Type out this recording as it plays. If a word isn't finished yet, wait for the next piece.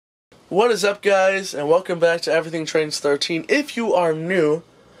What is up, guys, and welcome back to Everything Trains 13. If you are new,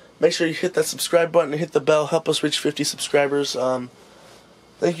 make sure you hit that subscribe button and hit the bell. Help us reach 50 subscribers.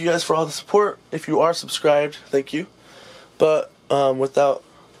 Thank you guys for all the support. If you are subscribed, thank you. But without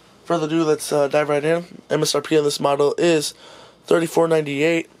further ado, let's dive right in. MSRP on this model is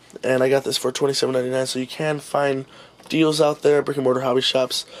 $34.98, and I got this for $27.99. So you can find deals out there, brick and mortar hobby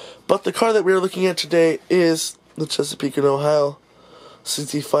shops. But the car that we are looking at today is the Chesapeake and Ohio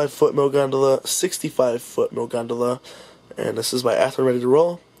 65-foot mill gondola, 65-foot mill gondola, and this is by Athearn Ready to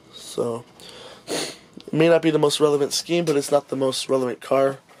Roll. So it may not be the most relevant scheme, but it's not the most relevant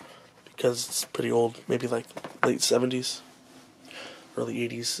car because it's pretty old, maybe like late 70s, early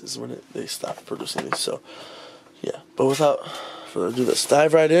 80s is when they stopped producing these. So yeah, but without further ado, let's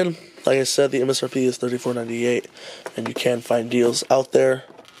dive right in. Like I said, the MSRP is $34.98, and you can find deals out there.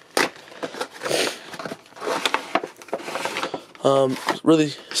 Really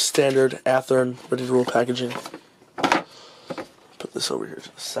standard Athearn Ready to Roll packaging. Put this over here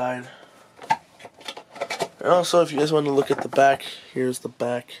to the side. And also, if you guys want to look at the back, here's the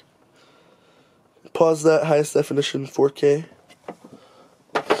back. Pause that, highest definition 4K.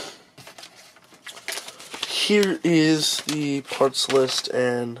 Here is the parts list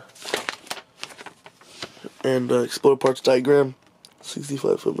and explode parts diagram.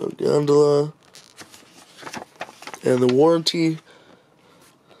 65-foot mill gondola. And the warranty.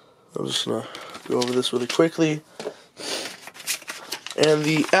 I'm just going to go over this really quickly. And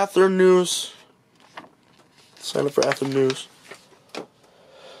the Athearn news. Sign up for Athearn news.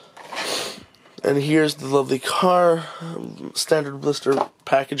 And here's the lovely car. Standard blister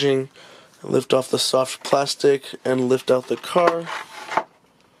packaging. Lift off the soft plastic and lift out the car.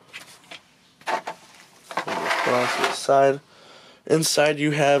 Put off to the side. Inside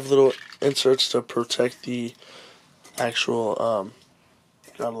you have little inserts to protect the actual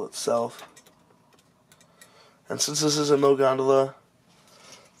gondola itself. And since this is a mill gondola,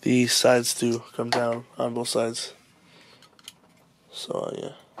 the sides do come down on both sides. So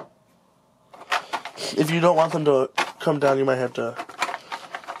yeah, if you don't want them to come down, you might have to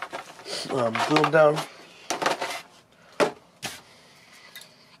glue them down.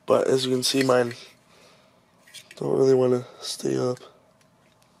 But as you can see, mine don't really want to stay up.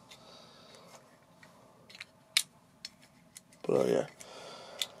 But yeah,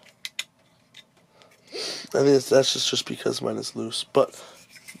 I think that's just because mine is loose, but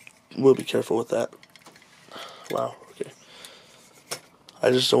we'll be careful with that. Wow, okay.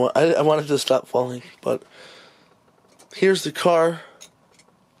 I just don't want, I wanted to stop falling, but here's the car,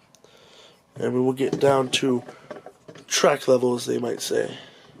 and we will get down to track level, as they might say.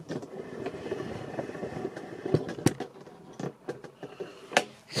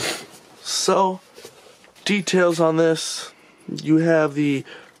 So, details on this. You have the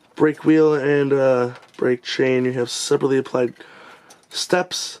brake wheel and brake chain. You have separately applied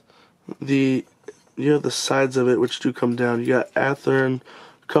steps. You have the sides of it, which do come down. You got Athearn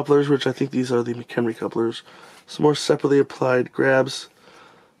couplers, which I think these are the McHenry couplers. Some more separately applied grabs.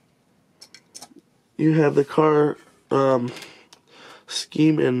 You have the car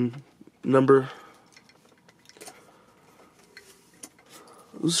scheme and number.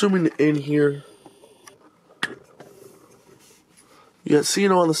 Zooming in here. You got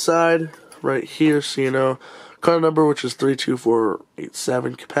C&O on the side, right here, C&O. Car number, which is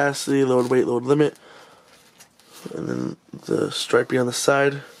 32487. Capacity, load weight, load limit. And then the striping on the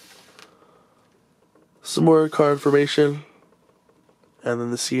side. Some more car information. And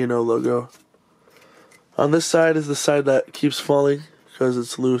then the C&O logo. On this side is the side that keeps falling because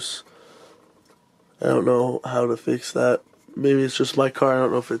it's loose. I don't know how to fix that. Maybe it's just my car. I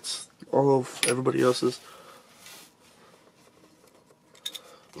don't know if it's all of everybody else's.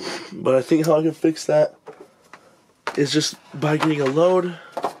 But I think how I can fix that is just by getting a load,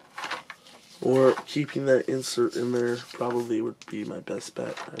 or keeping that insert in there probably would be my best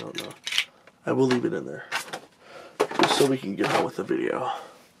bet. I don't know. I will leave it in there just so we can get on with the video.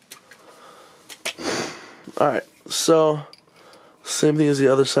 Alright, so same thing as the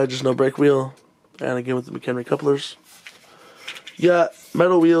other side, just no brake wheel, and again with the McHenry couplers. You got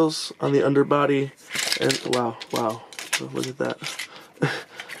metal wheels on the underbody, and wow, look at that.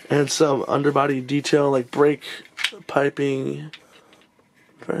 And some underbody detail like brake piping.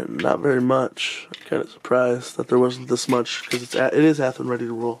 Not very much. I'm kind of surprised that there wasn't this much because it is Athearn Ready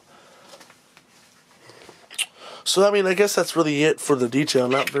to Roll. So I mean, I guess that's really it for the detail.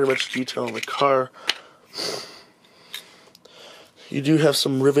 Not very much detail on the car. You do have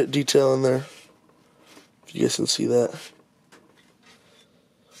some rivet detail in there, if you guys can see that.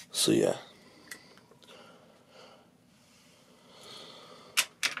 So yeah.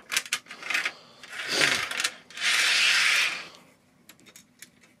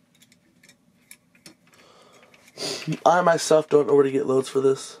 I myself don't know where to get loads for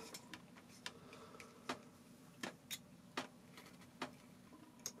this.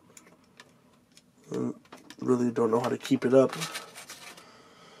 Really don't know how to keep it up.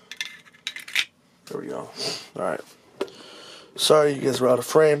 There we go. Alright. Sorry you guys were out of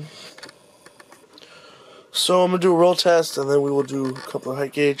frame. So I'm going to do a roll test, and then we will do a couple of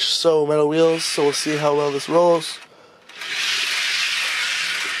height gauge. So metal wheels, so we'll see how well this rolls.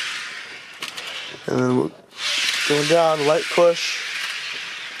 And then we're going down, light push.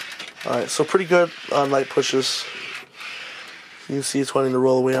 Alright, so pretty good on light pushes. You can see it's wanting to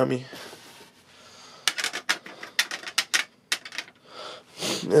roll away on me.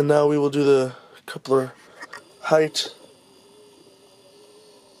 And now we will do the coupler height.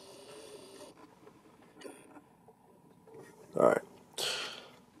 Alright.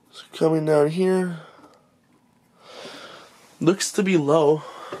 So coming down here. Looks to be low.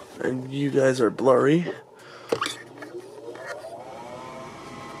 And you guys are blurry.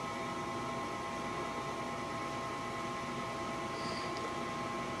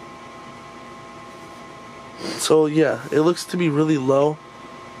 So yeah, it looks to be really low.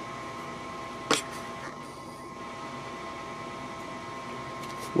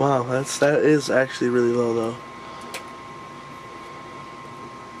 Wow, that is actually really low though.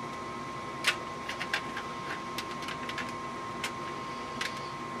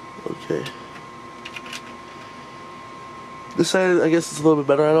 Okay. This side, I guess, is a little bit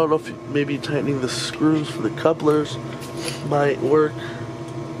better. I don't know if maybe tightening the screws for the couplers might work.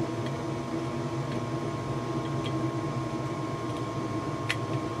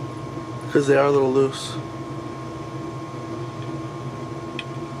 Because they are a little loose.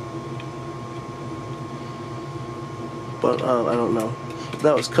 But I don't know.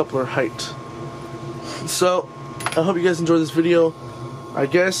 That was coupler height. So I hope you guys enjoyed this video. I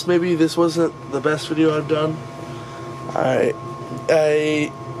guess maybe this wasn't the best video I've done. I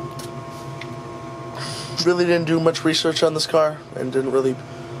really didn't do much research on this car and didn't really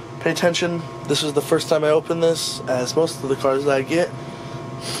pay attention. This was the first time I opened this, as most of the cars that I get.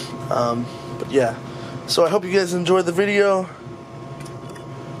 But yeah, so I hope you guys enjoyed the video.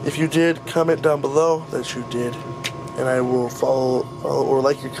 If you did, comment down below that you did, and I will follow or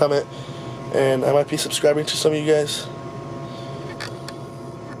like your comment, and I might be subscribing to some of you guys.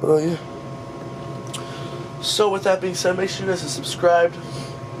 But yeah. So with that being said, make sure you guys are subscribed.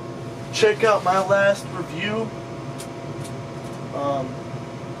 Check out my last review.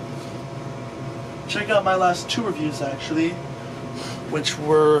 Check out my last 2 reviews actually, which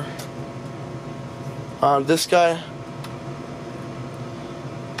were on this guy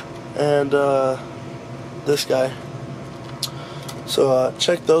and this guy. So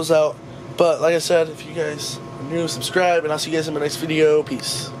check those out. But like I said, if you guys are new, subscribe, and I'll see you guys in my next video.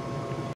 Peace.